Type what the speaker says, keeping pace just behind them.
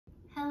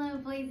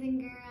boys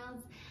and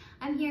girls.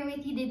 I'm here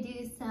with you to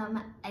do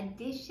some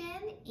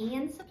addition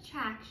and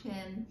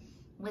subtraction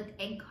with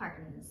egg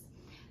cartons.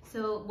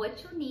 So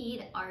what you'll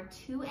need are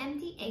 2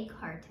 empty egg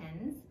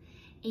cartons,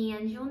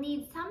 and you'll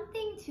need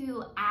something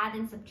to add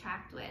and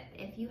subtract with.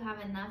 If you have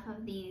enough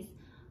of these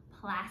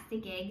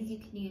plastic eggs, you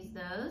can use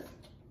those.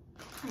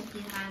 If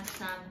you have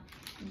some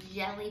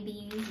jelly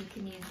beans, you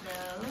can use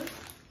those.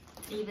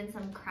 Even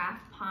some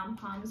craft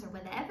pom-poms or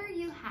whatever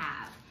you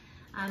have.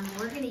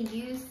 We're going to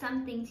use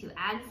something to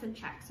add and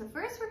subtract. So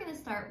first we're going to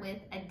start with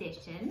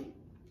addition.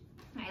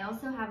 I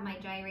also have my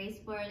dry erase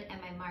board and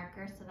my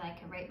marker so that I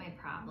can write my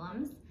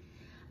problems.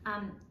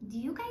 Do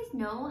you guys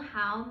know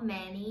how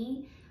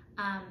many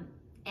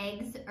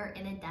eggs are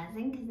in a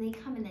dozen? Because they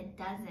come in a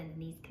dozen in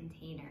these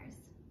containers.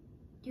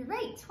 You're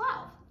right,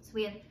 12. So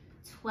we have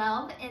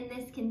 12 in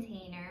this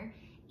container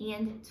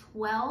and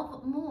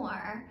 12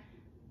 more.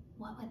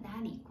 What would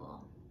that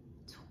equal?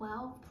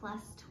 12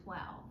 plus 12.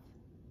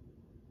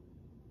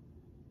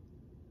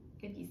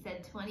 If you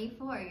said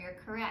 24, you're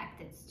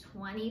correct. It's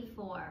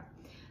 24.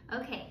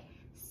 Okay,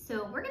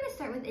 so we're going to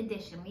start with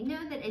addition. We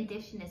know that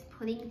addition is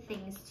putting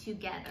things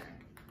together.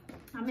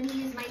 I'm going to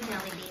use my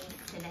jelly beans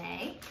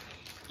today,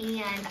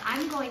 and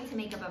I'm going to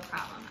make up a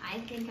problem. I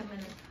think I'm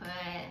going to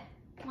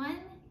put 1,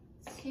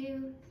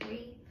 2,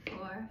 3,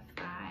 4,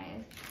 5,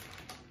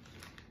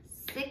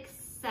 6,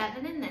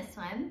 7 in this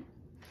one.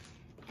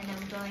 And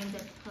I'm going to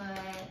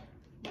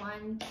put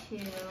 1, 2,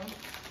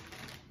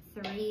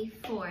 3,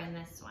 4 in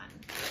this one.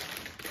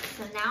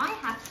 So now I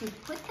have to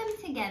put them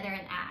together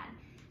and add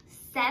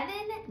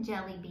 7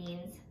 jelly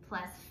beans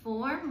plus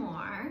 4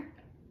 more.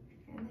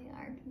 There they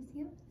are, can you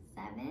see them?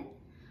 7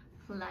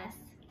 plus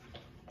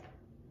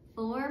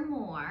 4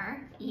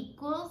 more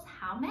equals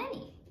how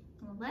many?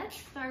 Well, let's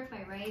start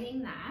by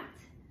writing that.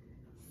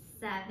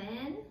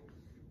 7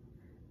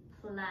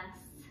 plus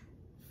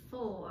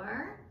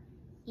 4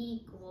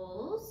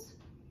 equals,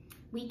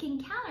 we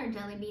can count our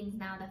jelly beans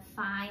now to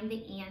find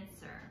the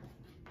answer.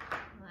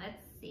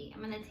 Let's see,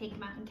 I'm going to take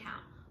them out and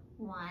count.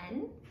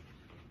 1,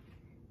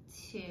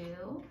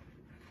 2,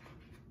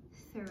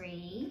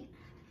 3,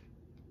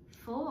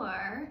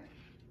 4,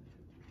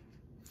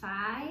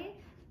 5,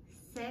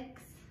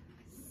 6,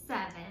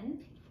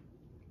 7,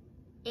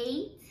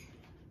 8,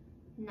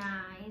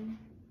 9,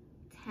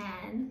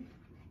 10,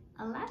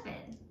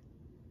 11.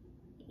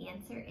 The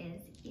answer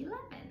is 11.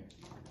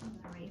 I'm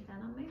going to write that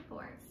on my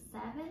board.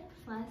 7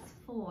 plus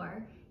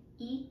 4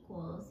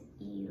 equals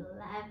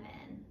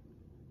 11.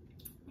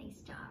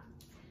 Nice job.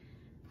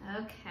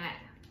 Okay,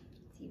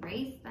 let's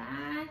erase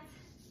that.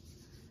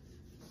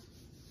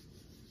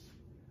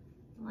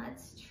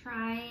 Let's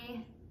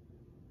try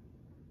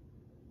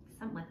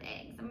some with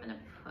eggs. I'm going to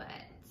put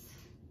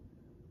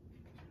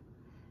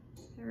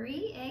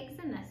 3 eggs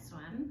in this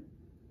one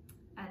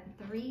and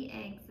 3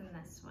 eggs in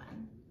this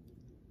one.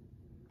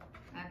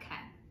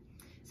 Okay.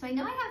 So I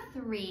know I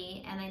have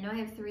 3, and I know I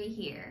have 3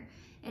 here.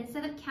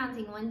 Instead of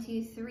counting 1,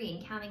 2, 3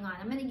 and counting on,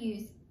 I'm going to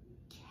use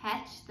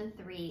catch the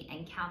 3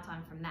 and count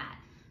on from that.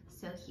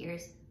 So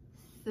here's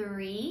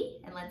 3,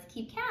 and let's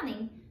keep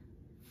counting.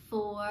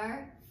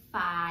 4,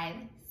 5,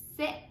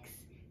 6.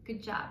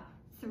 Good job.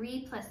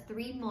 3 plus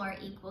 3 more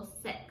equals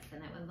 6,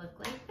 and it would look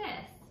like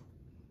this.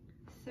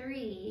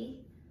 3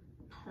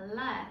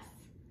 plus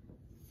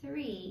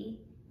 3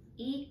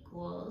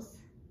 equals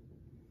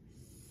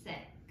 6.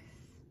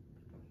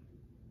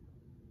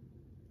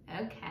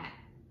 Okay,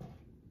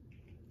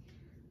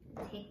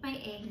 take my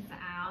eggs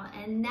out,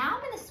 and now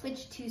I'm going to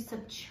switch to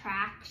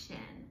subtraction.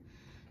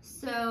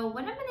 So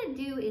what I'm going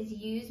to do is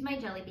use my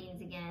jelly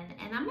beans again,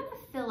 and I'm going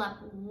to fill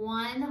up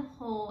 1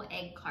 whole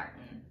egg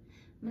carton.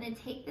 I'm going to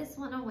take this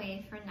one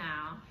away for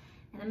now,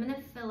 and I'm going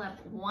to fill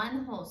up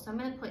 1 whole. So I'm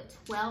going to put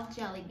 12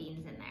 jelly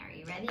beans in there. Are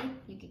you ready?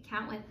 You can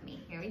count with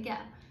me. Here we go.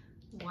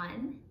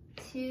 1,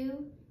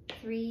 2,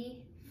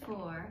 3,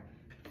 4,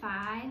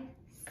 5,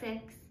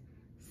 6,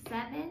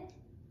 7,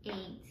 8,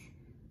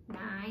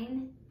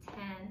 9,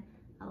 10,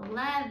 11,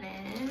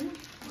 1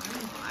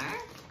 more,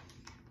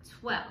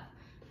 12.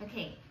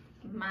 Okay,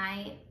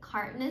 my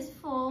carton is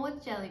full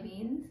with jelly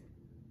beans.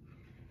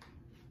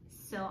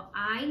 So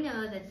I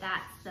know that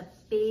that's the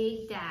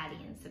big daddy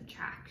in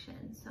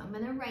subtraction. So I'm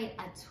gonna write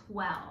a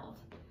 12.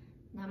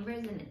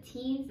 Numbers in the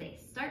teens, they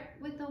start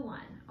with a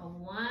 1. A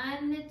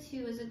 1 and a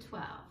 2 is a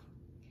 12.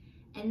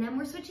 And then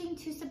we're switching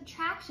to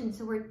subtraction,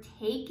 so we're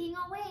taking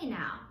away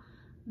now.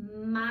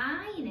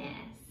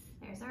 Minus,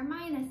 there's our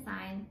minus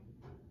sign.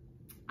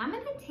 I'm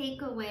going to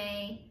take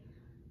away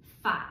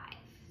 5.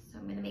 So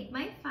I'm going to make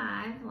my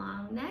 5,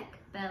 long neck,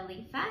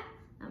 belly fat.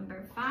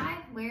 Number 5,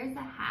 where's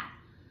the hat?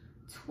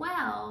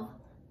 12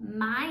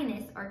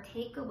 minus or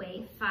take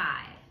away 5.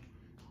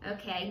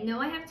 Okay, I know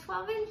I have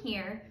 12 in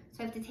here,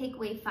 so I have to take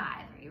away 5.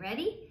 Are you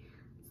ready?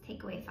 Let's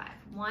take away 5.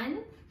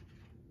 1,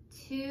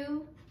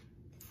 2,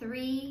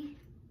 3,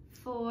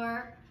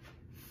 4,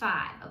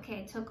 5.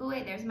 Okay, I took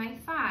away, there's my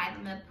 5.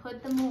 I'm going to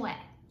put them away.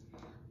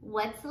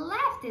 What's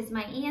left is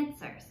my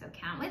answer. So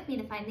count with me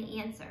to find the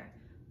answer.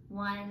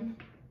 1,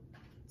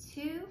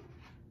 2,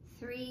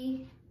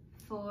 3,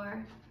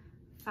 4,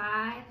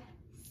 5,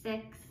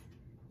 6,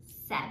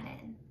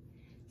 7.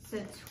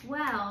 So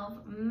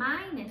 12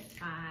 minus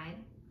 5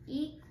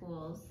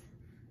 equals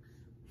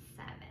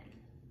 7.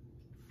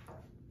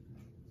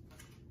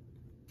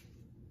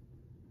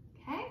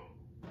 Okay,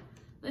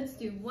 let's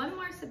do one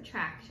more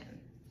subtraction.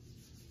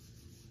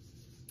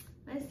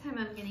 This time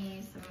I'm going to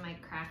use some of my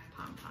craft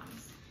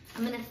pom-poms.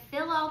 I'm going to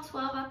fill all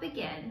 12 up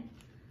again.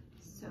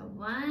 So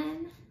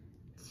 1,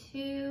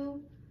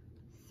 2,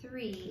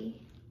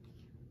 3,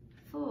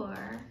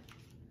 4,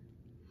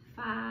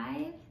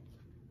 5,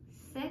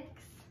 6,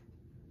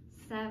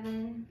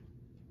 7,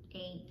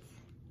 8,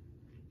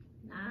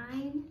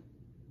 9,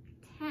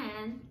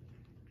 10,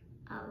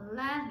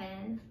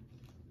 11,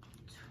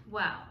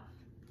 12.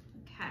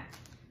 Okay,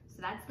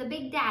 so that's the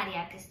big daddy.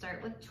 I have to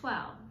start with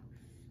 12.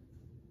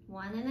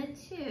 1 and a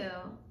 2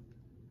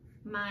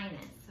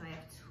 minus. So I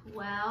have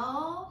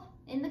 12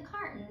 in the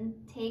carton.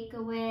 Take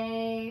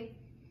away,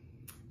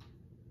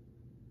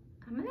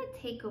 I'm going to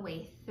take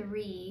away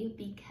 3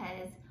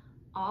 because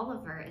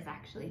Oliver is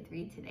actually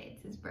 3 today.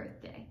 It's his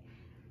birthday.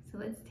 So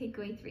let's take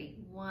away 3.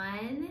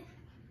 1,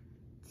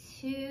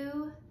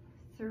 2,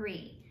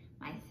 3.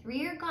 My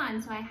 3 are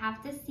gone, so I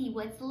have to see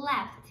what's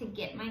left to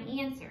get my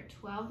answer.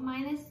 12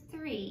 minus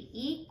 3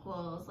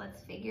 equals,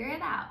 let's figure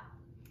it out.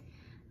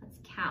 Let's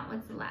count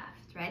what's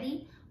left.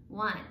 Ready?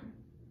 1,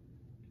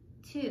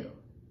 2,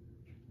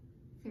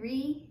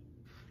 3,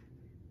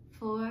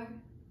 4,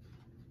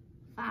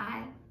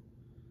 5,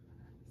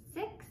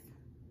 6,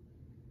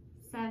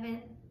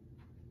 7,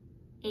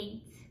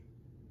 8,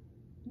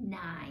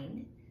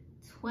 9.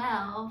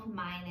 12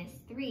 minus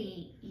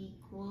 3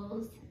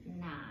 equals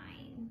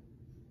 9.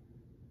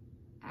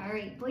 All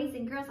right, boys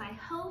and girls, I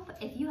hope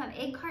if you have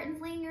egg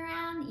cartons laying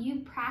around, you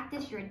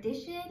practice your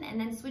addition and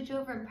then switch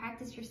over and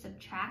practice your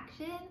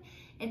subtraction.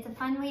 It's a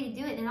fun way to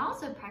do it, and it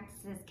also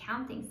practices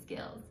counting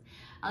skills.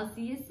 I'll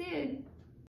see you soon.